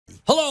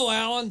Hello,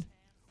 Allan.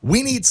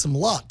 We need some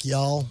luck,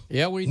 y'all.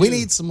 Yeah, we do. We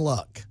need some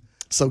luck.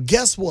 So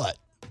guess what?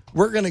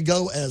 We're going to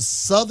go as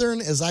southern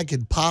as I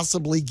could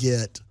possibly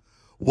get.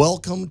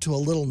 Welcome to a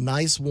little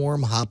nice,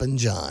 warm Hoppin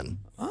John.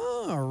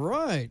 All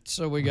right.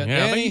 So we got I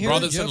Danny think you here.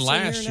 brought this in Jeff's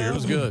last here year. now. It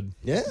was good.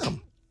 Yeah.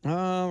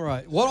 All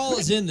right. What all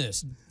is in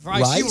this?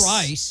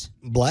 Rice.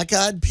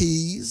 Black-eyed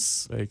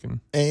peas,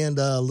 Bacon. and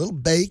a little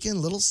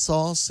bacon, little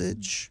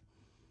sausage,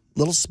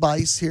 little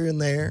spice here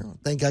and there.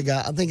 I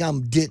think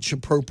I'm ditch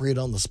appropriate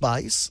on the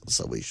spice,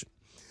 so we should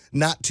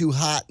not too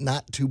hot,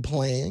 not too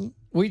plain.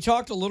 We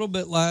talked a little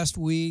bit last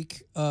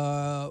week.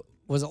 Was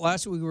it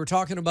last week? We were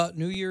talking about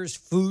New Year's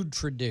food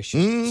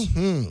traditions.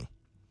 Mm-hmm.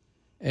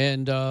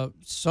 And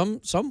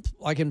some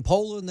like in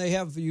Poland,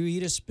 you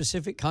eat a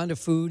specific kind of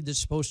food that's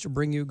supposed to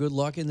bring you good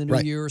luck in the new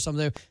year or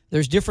something.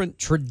 There's different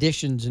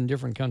traditions in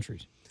different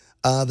countries.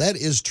 That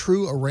is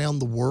true around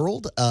the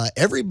world.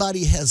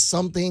 Everybody has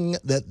something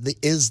that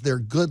is their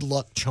good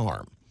luck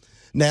charm.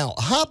 Now,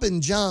 Hoppin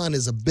John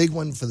is a big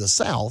one for the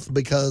South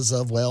because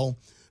of,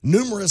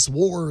 numerous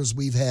wars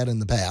we've had in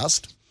the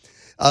past.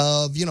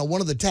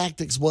 One of the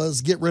tactics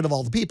was get rid of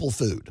all the people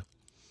food.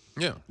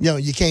 Yeah.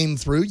 You came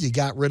through, you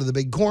got rid of the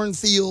big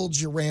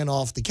cornfields, you ran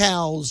off the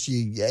cows,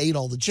 you ate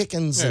all the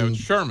chickens. Yeah, it was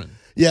Sherman.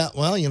 Yeah,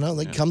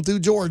 they come through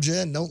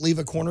Georgia and don't leave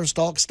a corner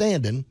stalk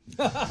standing.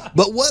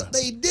 But what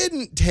they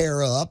didn't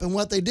tear up and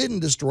what they didn't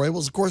destroy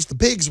was, of course, the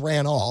pigs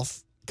ran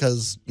off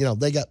because,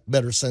 they got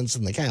better sense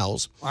than the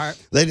cows. All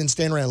right. They didn't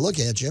stand around and look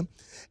at you.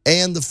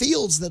 And the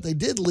fields that they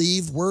did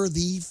leave were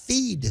the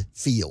feed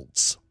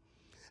fields.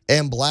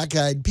 And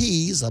black-eyed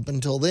peas, up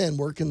until then,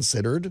 were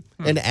considered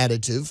an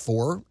additive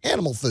for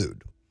animal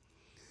food.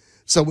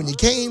 So when you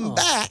came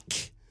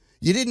back,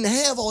 you didn't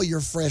have all your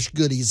fresh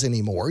goodies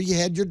anymore. You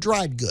had your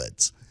dried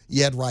goods.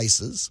 You had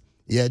rices.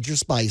 You had your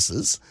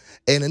spices.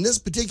 And in this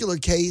particular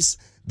case,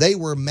 they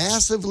were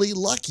massively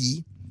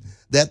lucky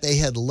that they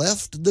had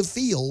left the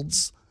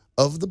fields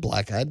of the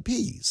black-eyed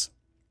peas.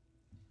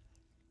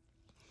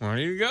 There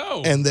you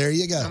go. And there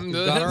you go.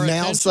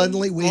 Now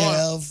suddenly we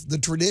have the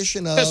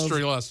tradition of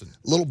history lesson.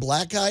 Little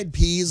black-eyed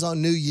peas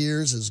on New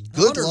Year's is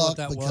good luck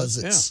because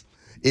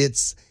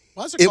it's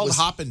Why is it called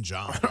Hoppin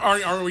John?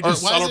 Are we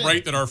just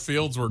celebrate that our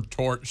fields were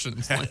torched?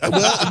 And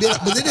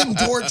but they didn't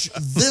torch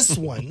this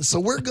one, so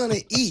we're going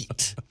to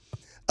eat.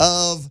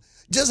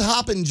 Just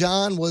Hoppin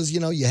John was,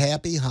 you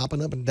happy,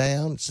 hopping up and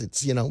down.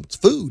 It's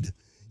food.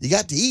 You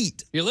got to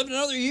eat. You lived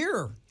another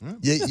year.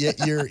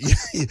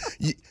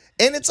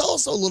 And it's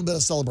also a little bit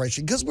of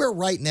celebration because we're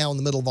right now in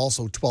the middle of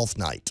also 12th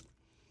night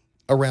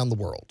around the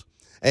world.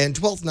 And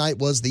 12th night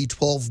was the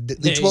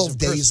 12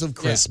 days of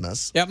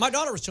Christmas. Yeah, my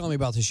daughter was telling me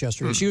about this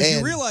yesterday.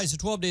 You realize the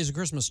 12 days of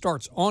Christmas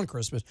starts on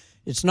Christmas.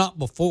 It's not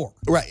before.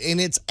 Right, and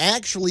it's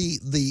actually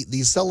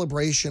the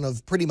celebration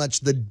of pretty much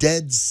the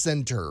dead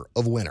center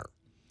of winter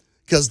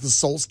because the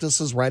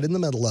solstice is right in the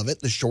middle of it,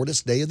 the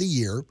shortest day of the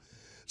year.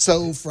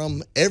 So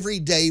from every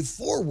day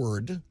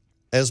forward,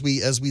 as we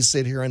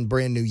sit here in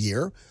brand new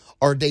year,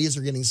 our days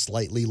are getting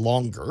slightly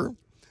longer.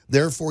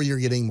 Therefore, you're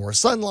getting more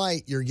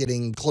sunlight. You're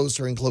getting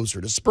closer and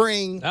closer to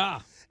spring.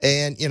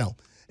 And,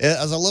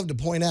 as I love to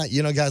point out,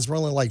 guys, we're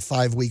only like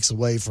 5 weeks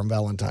away from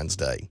Valentine's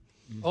Day.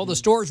 Oh, the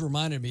stores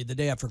reminded me the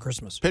day after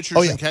Christmas.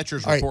 Pitchers and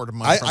catchers reported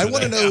mine. I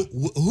want to know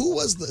who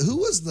was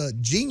the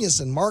genius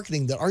in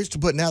marketing that used to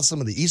putting out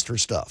some of the Easter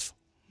stuff.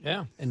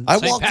 Yeah. And I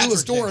walked through a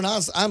store and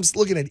I'm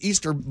looking at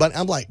Easter, but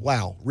I'm like,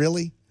 wow,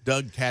 really?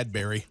 Doug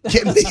Cadbury.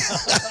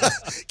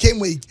 Can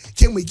we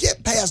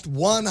get past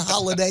one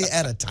holiday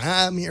at a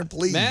time here,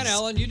 please? Man,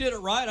 Allan, you did it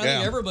right. I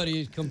think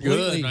everybody completely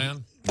good,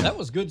 man. That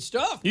was good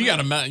stuff. You got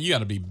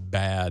to be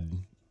bad.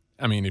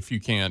 I mean, if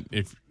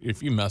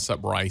you mess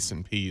up rice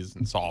and peas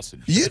and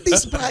sausage, you'd be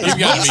surprised. You've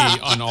got to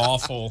be an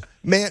awful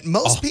man.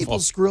 Most people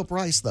screw up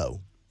rice,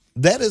 though.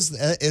 That is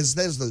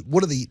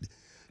one of the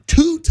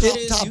two top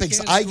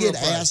topics I get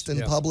asked in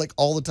public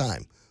all the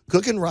time: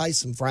 cooking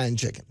rice and frying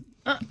chicken.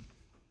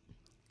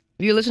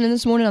 Are you listening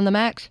this morning on the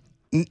Max?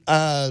 No.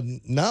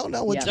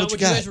 What you got? You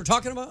guys were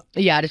talking about?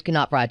 Yeah, I just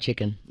cannot fry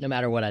chicken, no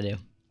matter what I do.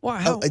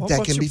 Wow,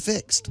 that can be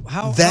fixed.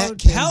 How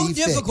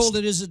difficult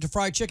it is to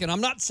fry chicken?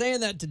 I'm not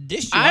saying that to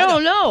dish you. I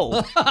don't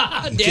know.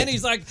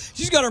 Danny's like,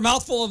 she's got her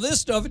mouth full of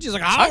this stuff, and she's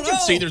like, I don't know. can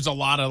see there's a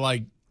lot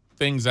of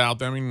things out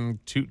there. I mean,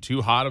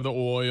 too hot of the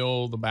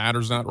oil, the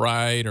batter's not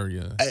right, or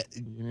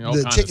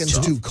the chicken's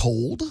too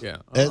cold. Yeah,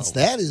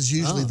 that is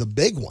usually the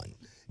big one.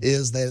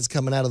 Is that it's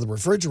coming out of the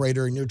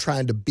refrigerator and you're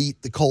trying to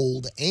beat the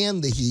cold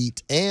and the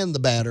heat and the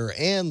batter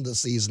and the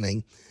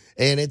seasoning,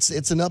 and it's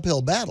an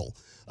uphill battle.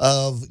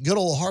 Good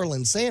old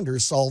Harlan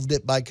Sanders solved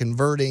it by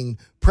converting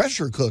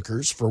pressure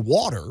cookers for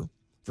water,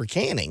 for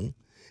canning,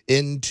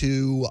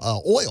 into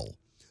oil,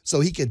 so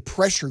he could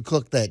pressure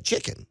cook that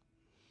chicken.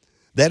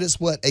 That is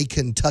what a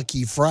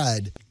Kentucky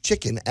Fried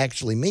Chicken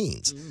actually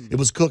means. It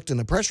was cooked in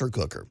a pressure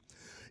cooker.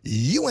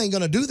 You ain't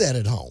going to do that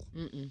at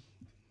home.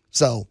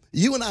 So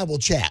you and I will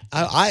chat.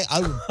 I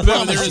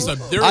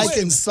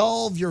can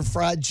solve your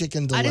fried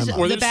chicken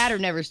dilemma. The batter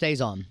never stays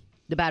on.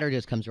 The batter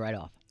just comes right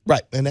off.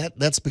 Right, and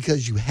that's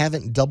because you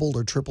haven't doubled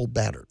or tripled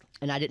battered.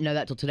 And I didn't know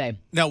that till today.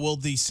 Now, will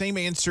the same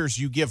answers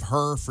you give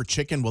her for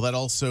chicken, will that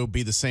also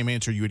be the same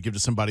answer you would give to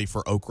somebody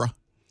for okra?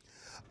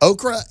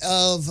 Okra,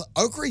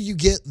 you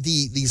get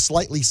the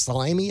slightly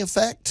slimy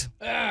effect.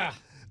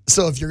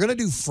 So if you're going to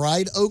do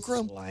fried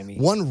okra,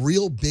 one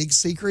real big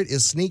secret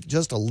is sneak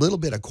just a little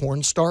bit of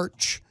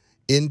cornstarch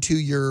into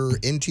your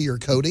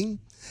coating,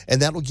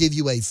 and that'll give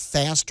you a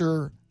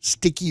faster,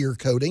 stickier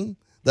coating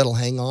that'll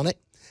hang on it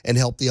and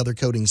help the other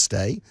coating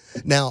stay.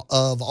 Now,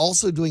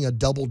 also doing a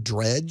double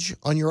dredge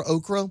on your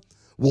okra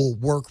will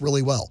work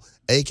really well,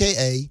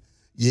 a.k.a.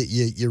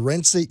 You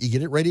rinse it, you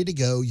get it ready to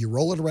go, you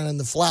roll it around in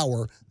the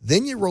flour,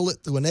 then you roll it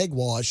through an egg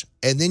wash,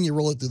 and then you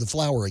roll it through the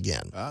flour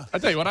again. I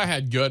tell you what, I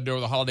had good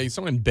over the holidays.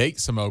 Someone baked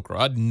some okra.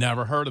 I'd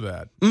never heard of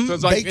that. So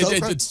it's like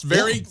it's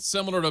very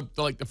similar to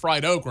like the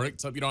fried okra,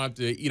 except you don't have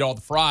to eat all the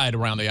fried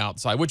around the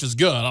outside, which is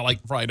good. I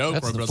like fried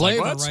okra. That's the but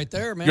flavor like, right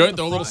there, man. Good,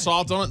 throw a little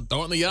salt on it,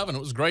 throw it in the oven. It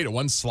was great. It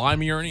wasn't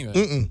slimy or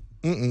anything.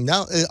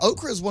 Now,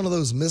 okra is one of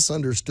those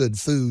misunderstood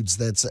foods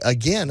that's,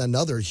 again,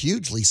 another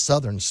hugely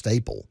Southern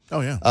staple.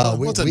 Oh, yeah.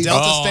 It's a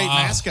Delta State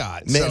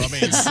mascot. So, I mean,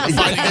 it's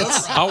fighting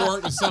okra. I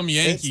worked with some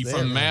Yankee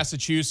from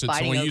Massachusetts,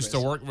 and we used to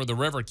work with the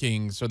River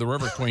Kings or the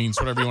River Queens,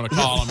 whatever you want to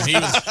call them. He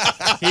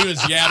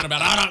was yapping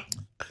about, I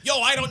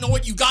don't know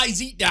what you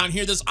guys eat down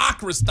here, this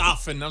okra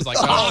stuff. And I was like,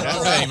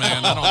 okay,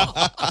 man, I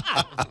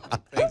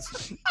don't.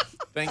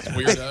 Thanks,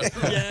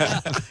 weirdo.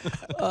 Yeah.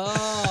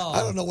 I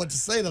don't know what to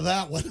say to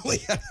that one.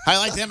 I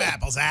like them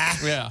apples,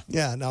 Yeah.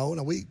 Yeah, no,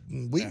 we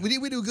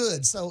do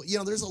good. So,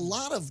 there's a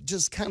lot of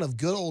just kind of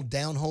good old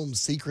down-home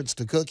secrets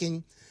to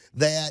cooking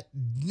that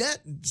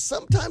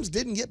sometimes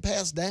didn't get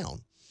passed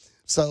down.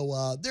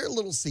 So there are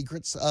little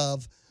secrets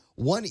of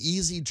one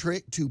easy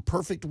trick to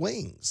perfect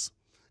wings.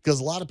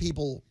 Because a lot of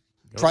people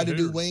try to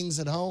do wings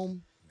at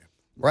home,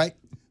 right?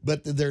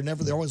 But they're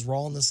always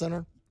raw in the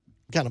center.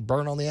 Kind of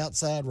burn on the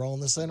outside, raw in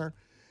the center.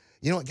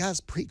 You know what, guys?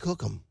 Pre-cook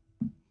them.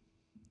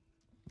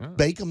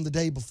 Bake them the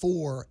day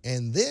before,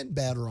 and then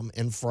batter them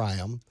and fry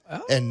them.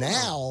 And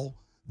now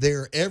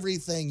they're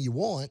everything you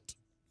want.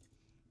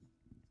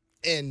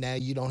 And now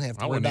you don't have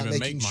to worry about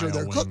making sure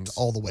they're cooked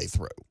all the way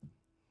through.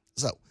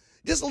 So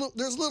there's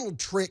little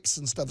tricks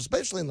and stuff,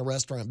 especially in the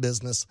restaurant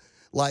business.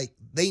 Like,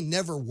 they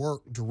never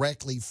work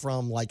directly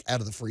from, like, out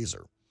of the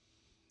freezer.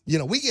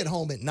 We get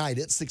home at night,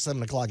 it's 6,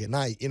 7 o'clock at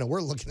night.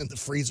 We're looking in the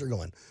freezer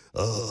going,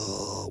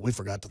 oh, we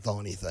forgot to thaw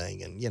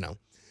anything. And,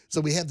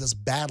 so we have this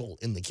battle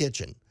in the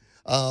kitchen.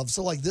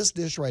 So like this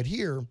dish right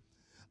here,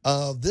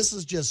 this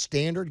is just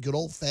standard good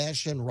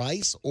old-fashioned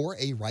rice or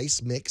a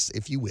rice mix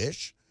if you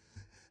wish.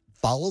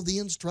 Follow the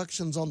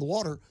instructions on the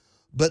water.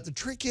 But the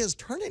trick is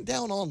turn it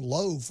down on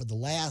low for the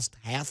last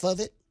half of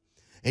it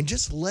and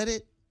just let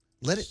it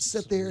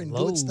sit there and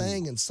do its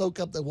thing and soak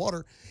up the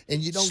water,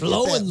 and you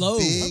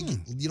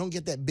don't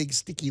get that big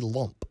sticky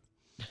lump.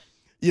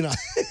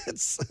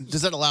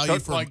 Does that allow you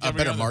for a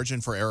better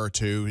margin for error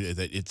too?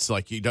 That it's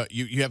like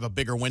you have a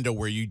bigger window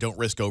where you don't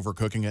risk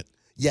overcooking it.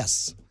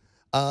 Yes.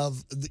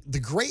 The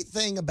great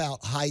thing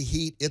about high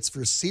heat, it's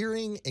for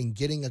searing and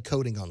getting a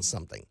coating on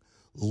something.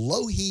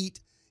 Low heat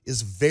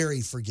is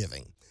very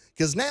forgiving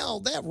because now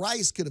that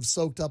rice could have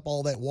soaked up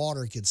all that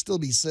water, could still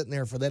be sitting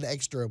there for that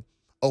extra.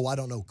 Oh, I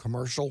don't know,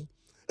 commercial.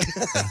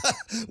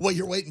 Well,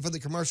 you're waiting for the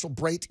commercial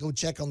break to go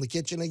check on the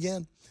kitchen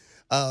again.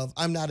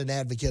 I'm not an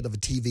advocate of a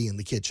TV in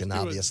the kitchen,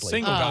 obviously.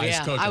 Single guys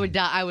cooking. I would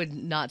die. I would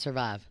not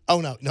survive. Oh,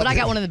 no. But I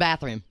got one in the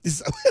bathroom.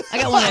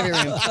 I got one in every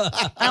room.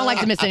 I don't like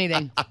to miss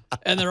anything.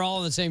 And they're all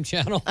on the same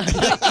channel.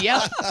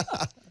 Yep.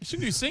 You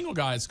should do single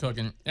guys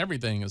cooking.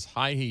 Everything is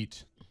high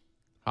heat.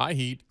 High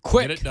heat.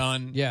 Quick. Get it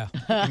done. Yeah.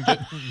 And get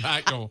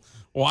back to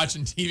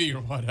watching TV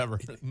or whatever.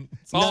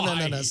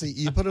 No. See,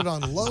 you put it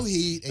on low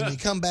heat and you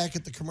come back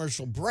at the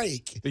commercial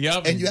break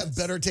and you have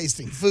better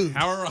tasting food.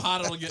 However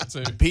hot it'll get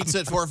to. Pizza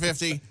at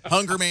 $4.50.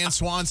 Hunger Man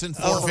Swanson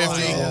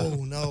 $4.50.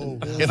 Oh, no.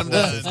 Get them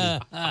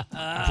done.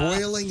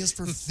 Broiling is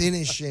for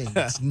finishing.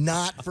 It's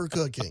not for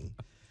cooking.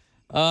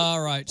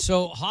 All right.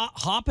 So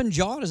Hoppin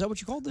John, is that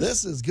what you called this?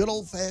 This is good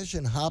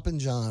old-fashioned Hoppin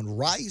John.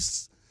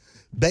 Rice,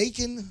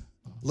 bacon,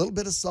 a little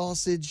bit of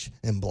sausage,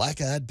 and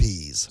black-eyed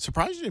peas.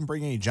 Surprised you didn't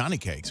bring any Johnny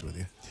cakes with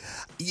you.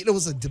 It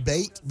was a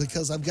debate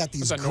because I've got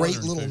these great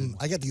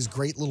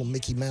little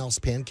Mickey Mouse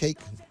pancake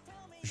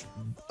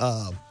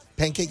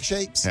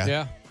shapes.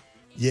 Yeah.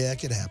 Yeah, it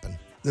could happen.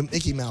 The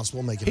Mickey Mouse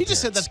will make it. He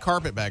just said that's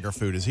carpetbagger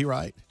food. Is he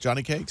right?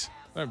 Johnny cakes?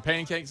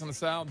 Pancakes in the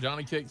South,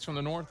 Johnny cakes from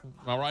the North.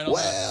 Am I right on that?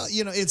 Well,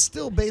 it's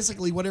still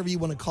basically whatever you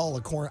want to call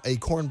a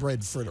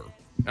cornbread fritter.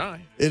 All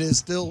right. It is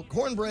still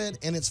cornbread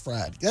and it's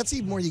fried. That's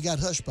even where you got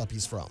hush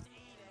puppies from.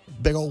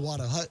 Big old wad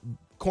of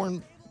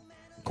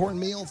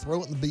cornmeal,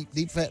 throw it in the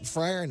deep fat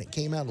fryer, and it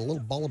came out a little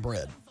ball of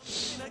bread.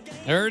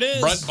 There it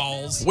is. Bread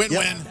balls.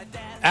 Win-win.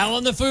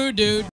 Allan the food dude.